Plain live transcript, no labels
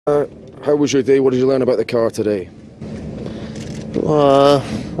How was your day? What did you learn about the car today?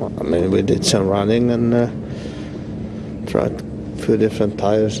 I mean, we did some running and tried a few different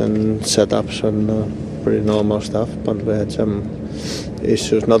tires and setups and pretty normal stuff. But we had some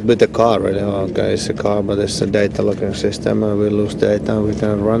issues, not with the car really. Okay, it's a car, but it's a data logging system, and we lose data and we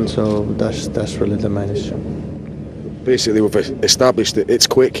can't run. So that's really the main issue. Basically, we've established that it's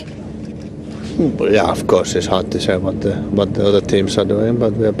quick. But yeah, of course, it's hard to say what the other teams are doing,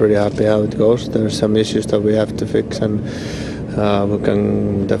 but we are pretty happy how it goes. There are some issues that we have to fix, and we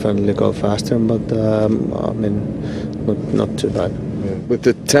can definitely go faster. But I mean, not too bad. Yeah. With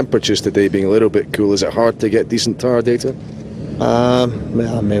the temperatures today being a little bit cool, is it hard to get decent tire data? Yeah,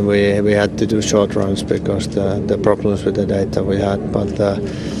 I mean, we had to do short runs because the problems with the data we had, but.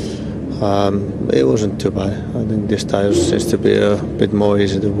 It wasn't too bad. I think this tire seems to be a bit more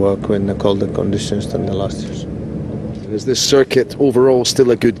easy to work in the colder conditions than the last years. Is this circuit overall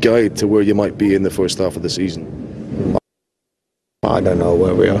still a good guide to where you might be in the first half of the season? I don't know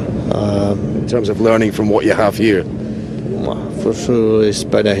where we are. In terms of learning from what you have here? For sure it's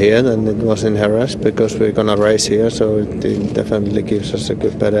better here than it was in Jerez because we're going to race here, so it definitely gives us a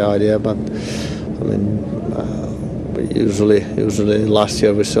better idea. But I mean, usually last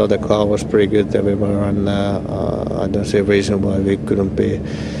year we saw the car was pretty good everywhere, and I don't see a reason why we couldn't be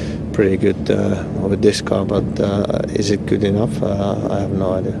pretty good with this car. But is it good enough? I have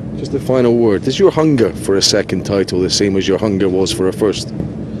no idea. Just a final word. Is your hunger for a second title the same as your hunger was for a first?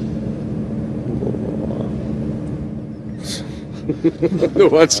 No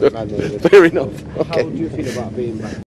answer. Fair enough. Okay. How do you feel about being back?